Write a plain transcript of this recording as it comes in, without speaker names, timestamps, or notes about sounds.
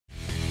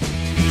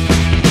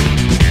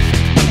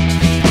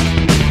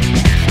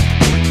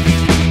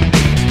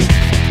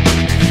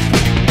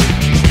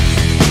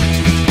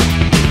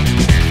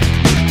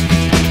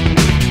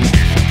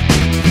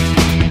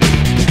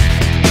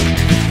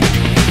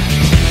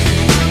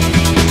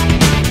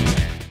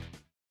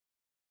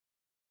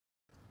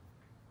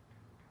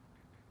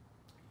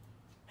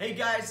Hey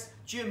guys,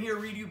 Jim here,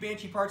 Redo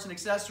Banshee Parts and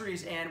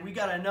Accessories, and we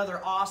got another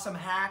awesome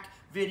hack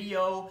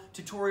video,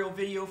 tutorial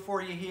video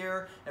for you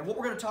here. And what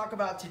we're going to talk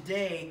about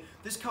today,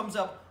 this comes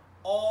up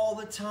all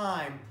the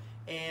time,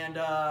 and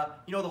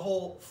you know, the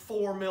whole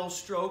 4mm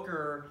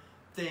stroker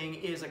thing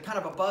is a kind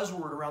of a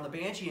buzzword around the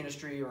Banshee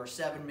industry, or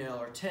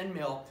 7mm or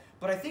 10mm.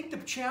 But I think the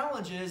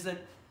challenge is that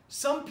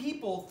some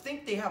people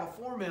think they have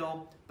a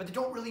 4mm, but they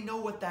don't really know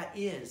what that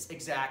is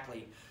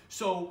exactly.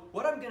 So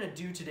what I'm going to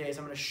do today is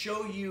I'm going to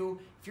show you,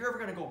 if you're ever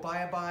going to go buy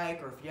a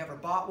bike, or if you ever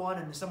bought one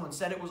and someone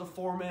said it was a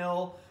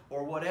 4mm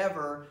or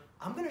whatever,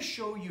 I'm going to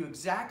show you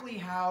exactly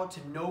how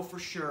to know for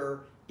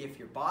sure if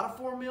you bought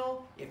a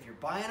 4mm, if you're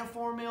buying a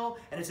 4mm,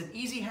 and it's an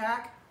easy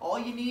hack. All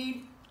you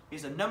need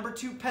is a number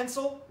 2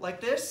 pencil like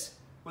this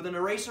with an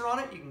eraser on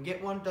it. You can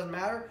get one, doesn't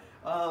matter.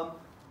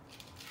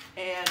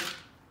 And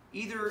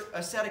either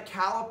a set of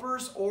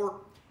calipers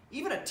or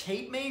even a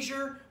tape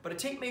measure, but a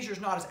tape measure is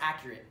not as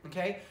accurate,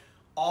 okay?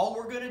 All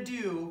we're gonna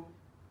do,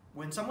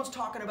 when someone's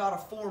talking about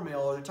a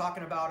 4mm or they're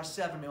talking about a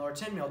 7mm or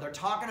 10mm, they're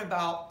talking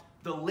about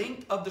the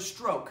length of the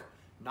stroke,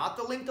 not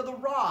the length of the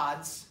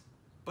rods,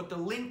 but the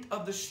length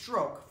of the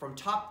stroke from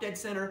top dead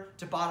center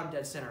to bottom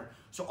dead center.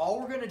 So all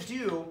we're gonna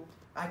do,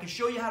 I can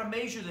show you how to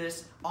measure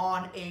this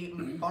on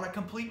a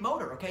complete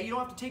motor, okay? You don't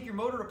have to take your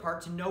motor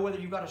apart to know whether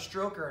you've got a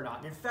stroker or not.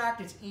 And in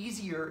fact, it's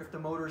easier if the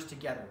motor is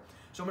together.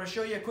 So I'm gonna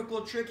show you a quick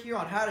little trick here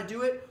on how to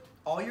do it.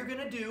 All you're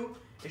gonna do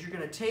is you're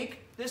gonna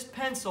take this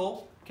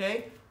pencil,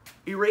 okay,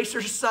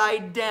 eraser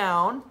side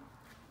down,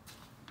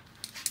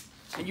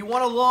 and you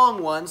want a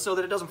long one so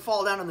that it doesn't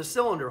fall down in the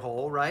cylinder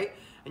hole, right?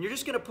 And you're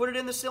just gonna put it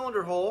in the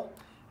cylinder hole,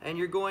 and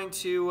you're going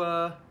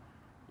to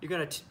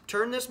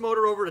turn this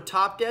motor over to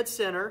top dead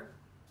center.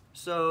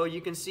 So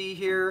you can see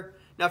here,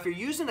 now if you're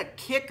using a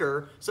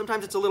kicker,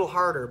 sometimes it's a little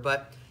harder,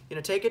 but you're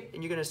gonna take it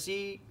and you're gonna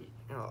see,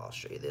 I'll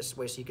show you this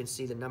way so you can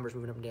see the numbers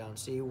moving up and down.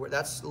 See where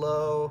that's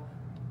low,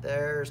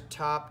 there's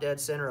top dead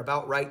center,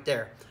 about right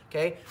there,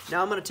 okay?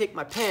 Now I'm gonna take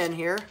my pen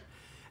here,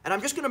 and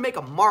I'm just gonna make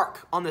a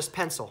mark on this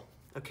pencil,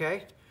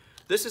 okay?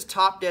 This is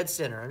top dead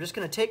center. I'm just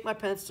gonna take my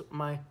pencil,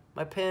 my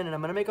pen, and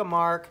I'm gonna make a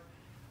mark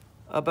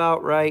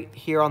about right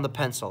here on the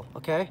pencil,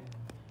 okay?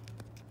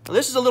 Now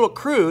this is a little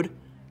crude,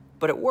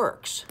 but it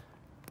works.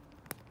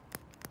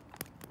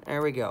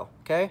 There we go,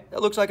 okay?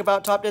 That looks like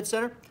about top dead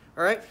center.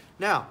 All right,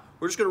 now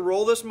we're just gonna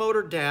roll this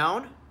motor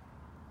down.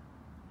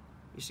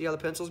 You see how the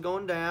pencil's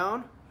going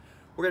down?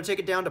 We're gonna take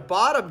it down to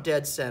bottom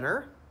dead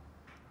center.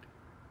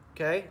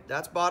 Okay,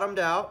 that's bottomed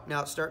out.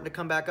 Now it's starting to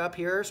come back up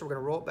here, so we're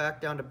gonna roll it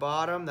back down to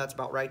bottom. That's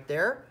about right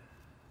there.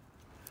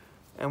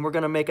 And we're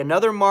gonna make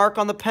another mark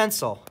on the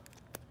pencil.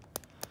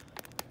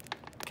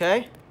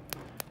 Okay?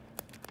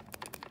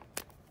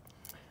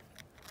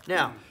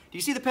 Now, do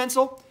you see the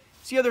pencil?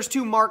 See how there's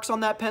 2 marks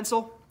on that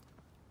pencil?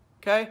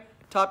 Okay,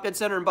 top dead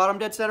center and bottom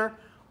dead center.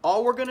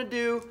 All we're gonna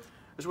do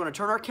is we're gonna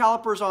turn our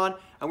calipers on,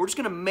 and we're just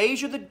gonna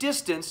measure the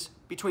distance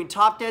between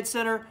top dead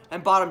center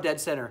and bottom dead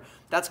center.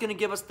 That's gonna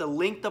give us the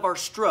length of our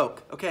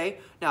stroke, okay?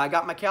 Now I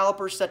got my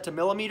calipers set to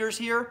millimeters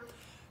here.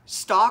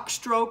 Stock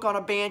stroke on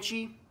a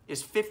Banshee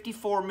is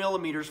 54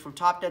 millimeters from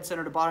top dead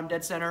center to bottom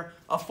dead center.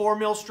 A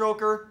 4mm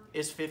stroker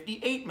is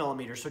 58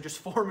 millimeters, so just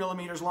 4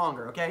 millimeters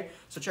longer, okay?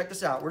 So check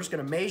this out. We're just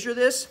gonna measure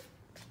this,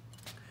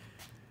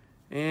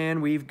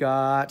 and we've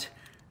got,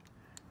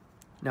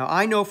 now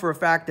I know for a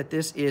fact that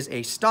this is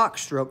a stock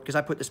stroke because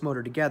I put this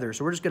motor together.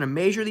 So we're just gonna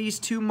measure these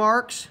 2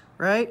 marks,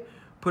 right?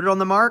 Put it on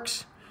the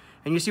marks,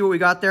 and you see what we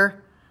got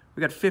there?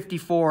 We got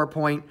 54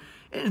 point,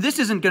 and this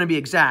isn't gonna be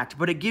exact,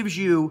 but it gives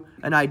you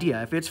an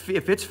idea. If it's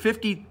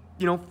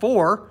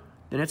 54,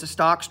 then it's a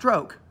stock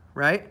stroke,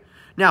 right?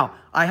 Now,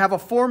 I have a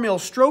 4mm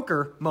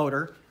stroker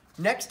motor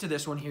next to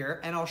this one here,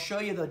 and I'll show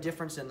you the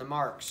difference in the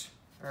marks,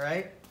 all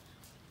right?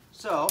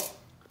 So,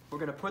 we're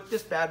gonna put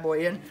this bad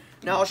boy in.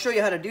 Now, I'll show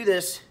you how to do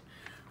this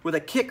with a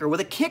kicker.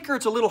 With a kicker,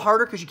 it's a little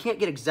harder because you can't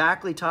get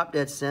exactly top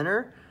dead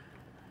center.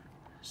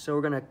 So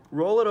we're gonna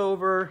roll it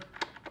over,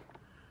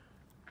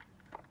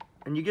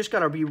 and you just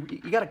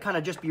gotta kind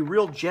of just be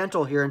real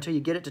gentle here until you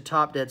get it to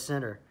top dead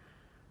center.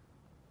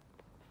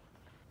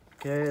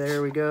 Okay,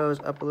 there we go, it's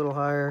up a little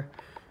higher.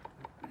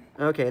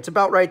 Okay, it's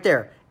about right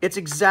there. It's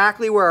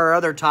exactly where our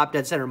other top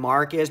dead center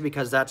mark is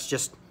because that's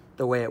just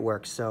the way it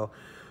works. So,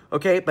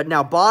 okay, but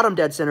now bottom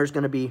dead center is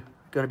gonna be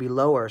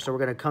lower. So we're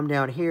gonna come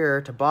down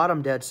here to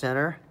bottom dead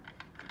center.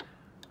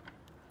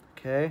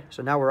 Okay,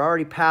 so now we're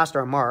already past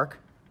our mark.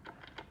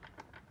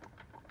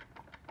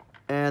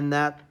 And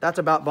that's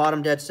about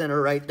bottom dead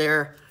center right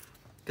there.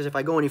 Because if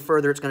I go any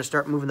further, it's gonna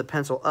start moving the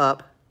pencil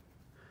up.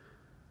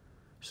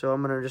 So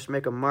I'm gonna just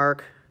make a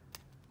mark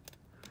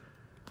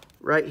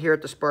right here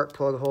at the spark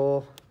plug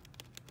hole.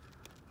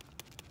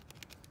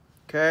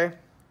 Okay.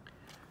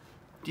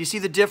 Do you see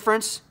the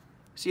difference?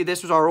 See,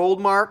 this was our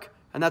old mark,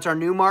 and that's our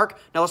new mark.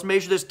 Now let's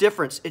measure this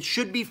difference. It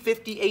should be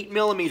 58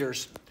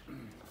 millimeters.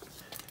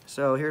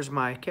 So here's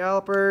my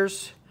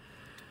calipers,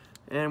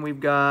 and we've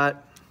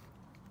got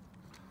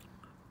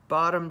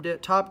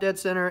top dead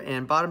center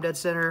and bottom dead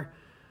center.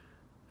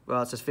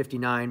 Well, it says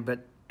 59,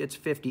 but it's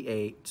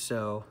 58,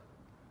 so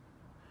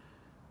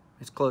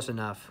It's close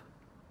enough,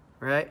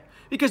 right?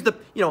 Because the,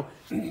 you know,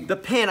 the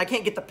pin, I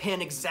can't get the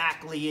pin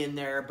exactly in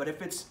there, but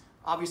if it's,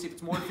 obviously if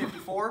it's more than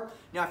 54,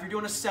 now if you're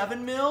doing a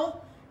 7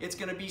 mil, it's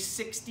gonna be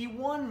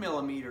 61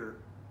 millimeter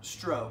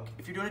stroke.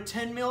 If you're doing a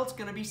 10 mil, it's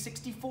gonna be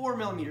 64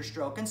 millimeter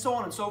stroke, and so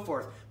on and so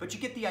forth. But you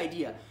get the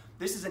idea.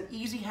 This is an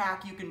easy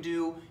hack you can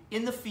do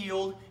in the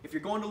field. If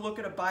you're going to look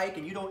at a bike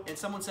and and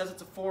someone says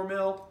it's a 4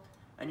 mil,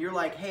 and you're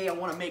like, hey, I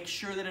wanna make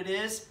sure that it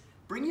is,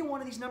 bring you one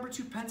of these number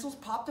 2 pencils,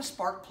 pop the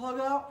spark plug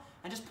out,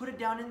 and just put it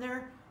down in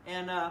there,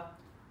 and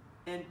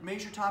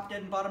measure top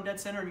dead and bottom dead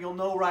center, and you'll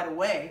know right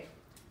away.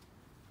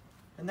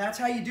 And that's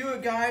how you do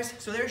it, guys.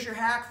 So there's your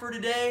hack for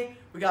today.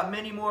 We got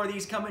many more of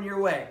these coming your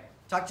way.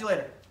 Talk to you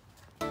later.